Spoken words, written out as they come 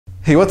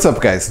Hey, what's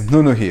up guys,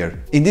 Nuno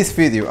here. In this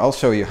video I'll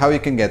show you how you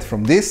can get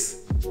from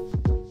this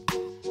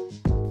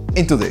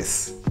into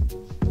this.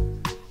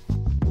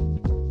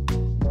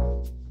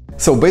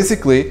 So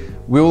basically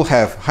we will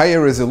have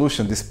higher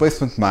resolution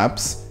displacement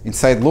maps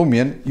inside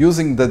Lumion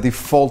using the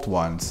default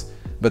ones.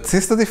 But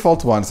since the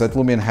default ones that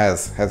Lumion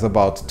has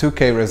about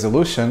 2K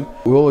resolution,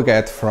 we will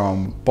get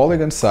from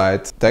polygon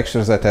side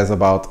textures that has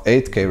about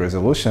 8K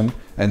resolution,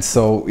 and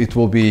so it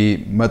will be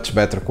much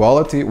better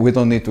quality. We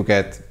don't need to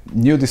get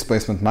new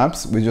displacement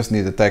maps, we just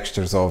need the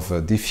textures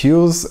of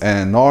diffuse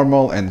and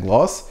normal and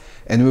gloss,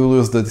 and we will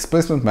use the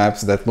displacement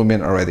maps that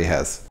Lumion already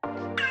has.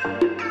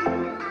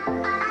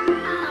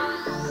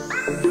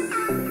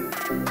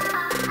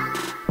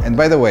 And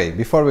by the way,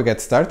 before we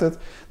get started,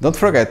 don't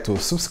forget to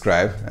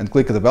subscribe and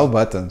click the bell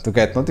button to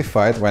get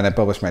notified when I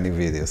publish my new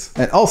videos.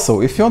 And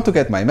also, if you want to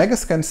get my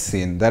MEGASCANS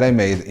scene that I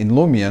made in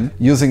Lumion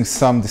using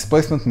some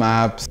displacement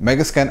maps,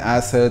 MEGASCAN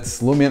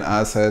assets, Lumion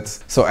assets,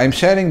 so I'm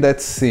sharing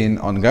that scene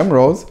on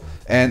Gumroad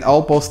and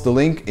I'll post the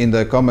link in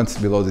the comments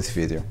below this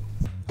video.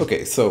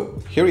 Okay, so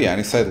here we are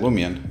inside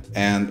Lumion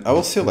and I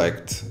will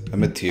select a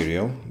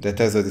material that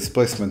has a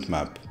displacement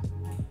map.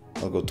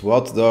 I'll go to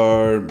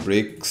Outdoor,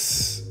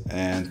 Bricks,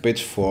 and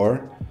page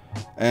 4,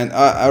 and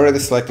I already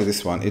selected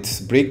this one.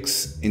 It's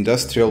Bricks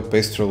Industrial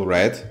Pastel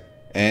Red,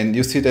 and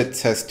you see that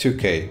it has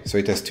 2K, so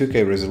it has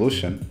 2K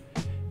resolution,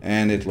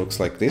 and it looks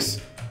like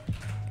this.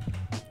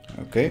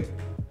 Okay,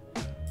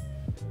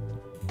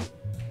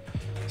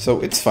 so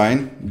it's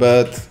fine,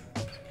 but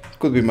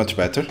could be much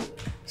better.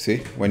 See,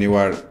 when you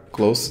are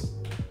close,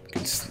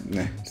 it's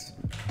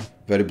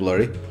very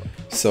blurry.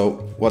 So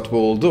what we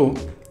will do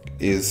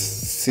is,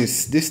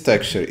 since this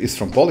texture is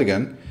from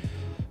Polygon,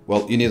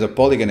 well, you need a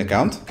Polygon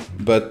account,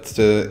 but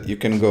you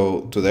can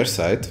go to their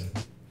site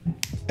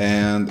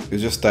and you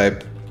just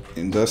type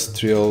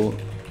Industrial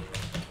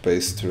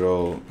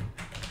Pastel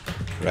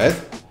Red,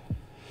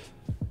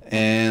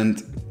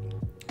 and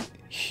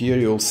here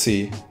you'll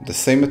see the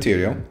same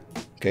material,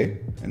 okay?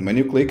 And when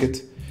you click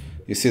it,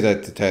 you see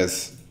that it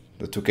has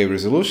the 2K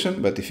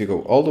resolution, but if you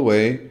go all the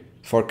way,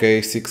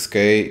 4K,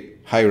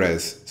 6K, high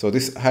res. So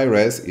this high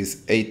res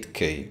is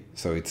 8K,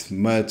 so it's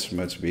much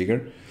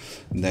bigger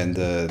than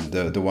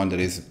the one that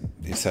is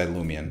inside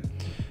Lumion.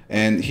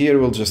 And here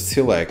we'll just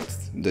select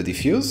the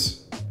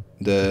diffuse,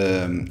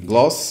 the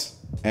gloss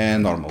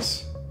and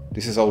normals.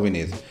 This is all we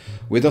need.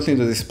 We don't need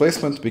the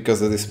displacement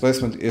because the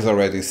displacement is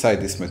already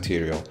inside this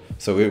material.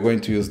 So we're going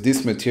to use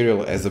this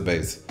material as a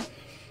base.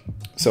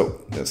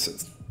 So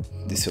let's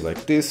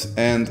deselect this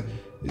and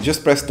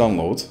just press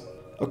download.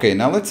 Okay,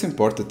 now let's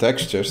import the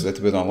textures that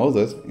we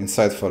downloaded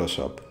inside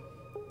Photoshop.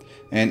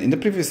 And in the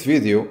previous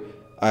video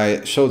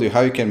I showed you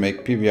how you can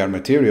make PBR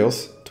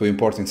materials to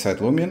import inside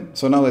Lumion,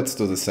 so now let's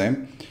do the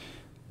same.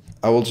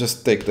 I will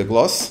just take the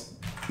gloss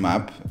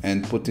map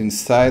and put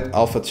inside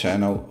alpha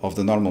channel of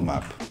the normal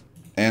map.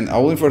 And I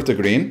will invert the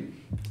green,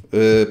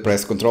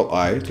 press Ctrl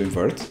I to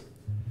invert.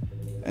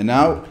 And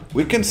now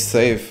we can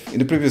save. In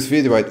the previous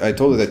video I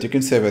told you that you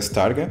can save as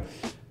Targa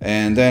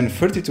and then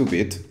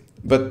 32-bit,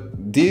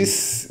 but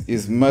this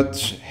is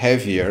much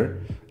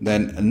heavier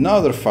than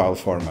another file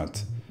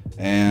format,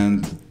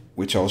 and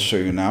which I'll show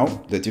you now,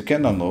 that you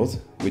can download,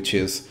 which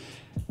is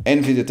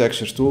NVIDIA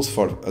Texture Tools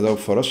for Adobe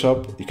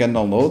Photoshop. You can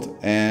download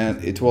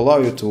and it will allow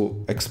you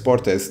to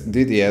export as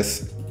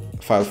DDS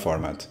file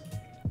format.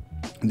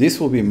 This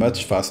will be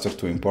much faster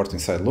to import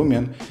inside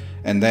Lumion,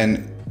 and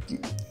then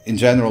in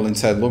general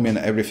inside Lumion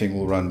everything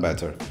will run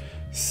better.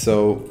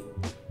 So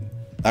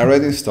I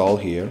already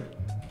installed here.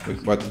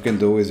 What we can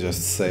do is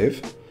just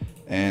save,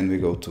 and we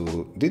go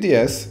to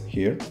DDS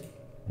here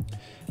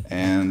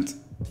and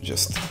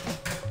just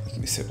let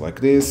me save like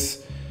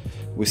this.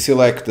 We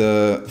select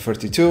the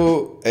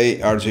 32A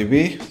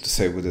RGB to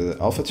save with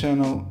the alpha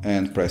channel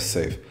and press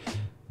save.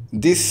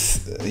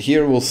 This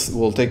here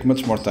will take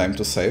much more time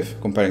to save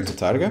comparing to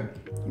Targa,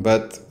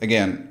 but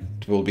again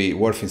it will be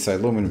worth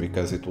inside Lumion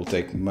because it will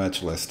take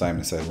much less time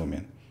inside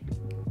Lumion.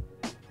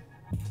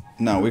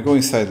 Now we go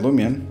inside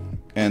Lumion,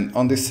 and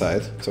on this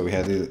side, so we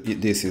had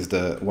this is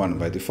the one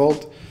by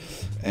default,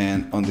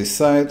 and on this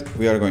side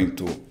we are going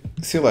to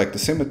select the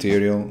same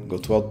material, go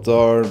to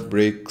Outdoor,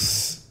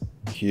 Bricks,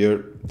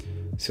 here,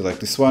 select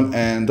this one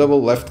and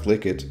double left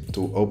click it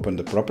to open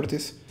the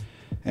properties,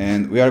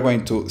 and we are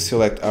going to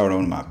select our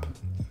own map.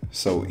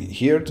 So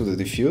here to the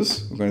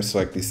diffuse, we're going to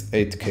select this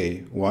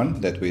 8K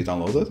one that we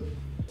downloaded,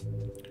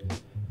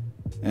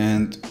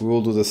 and we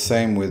will do the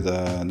same with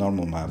the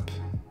normal map.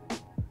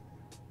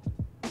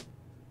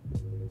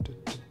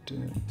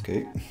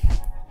 Okay,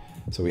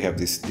 so we have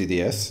this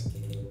DDS,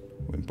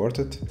 we import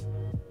it.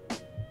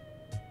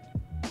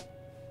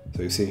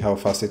 So you see how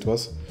fast it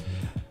was.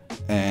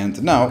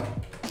 And now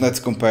let's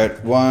compare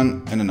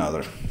one and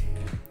another.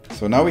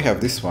 So now we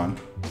have this one.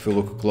 If you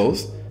look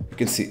close, you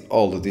can see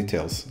all the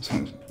details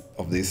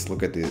of this.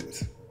 Look at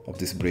this, of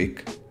this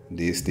brick,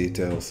 these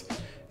details.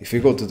 If you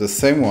go to the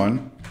same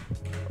one,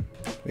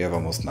 we have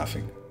almost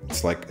nothing.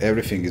 It's like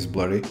everything is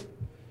blurry,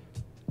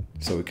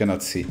 so we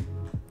cannot see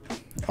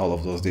all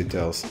of those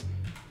details.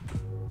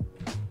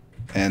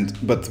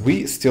 But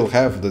we still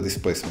have the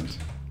displacement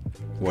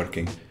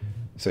working.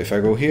 So if I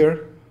go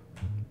here,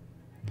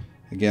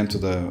 again to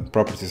the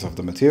properties of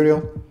the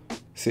material,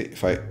 see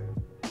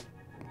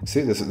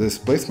the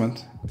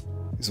displacement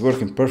is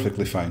working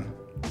perfectly fine.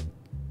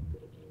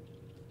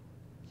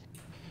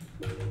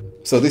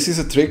 So this is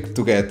a trick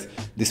to get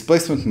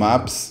displacement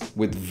maps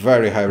with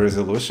very high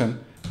resolution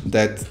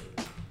that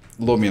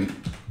Lumion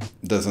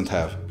doesn't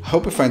have. I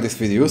hope you find this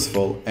video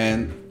useful,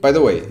 and by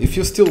the way, if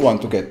you still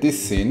want to get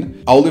this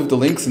scene, I'll leave the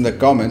links in the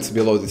comments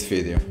below this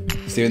video.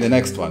 See you in the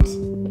next ones.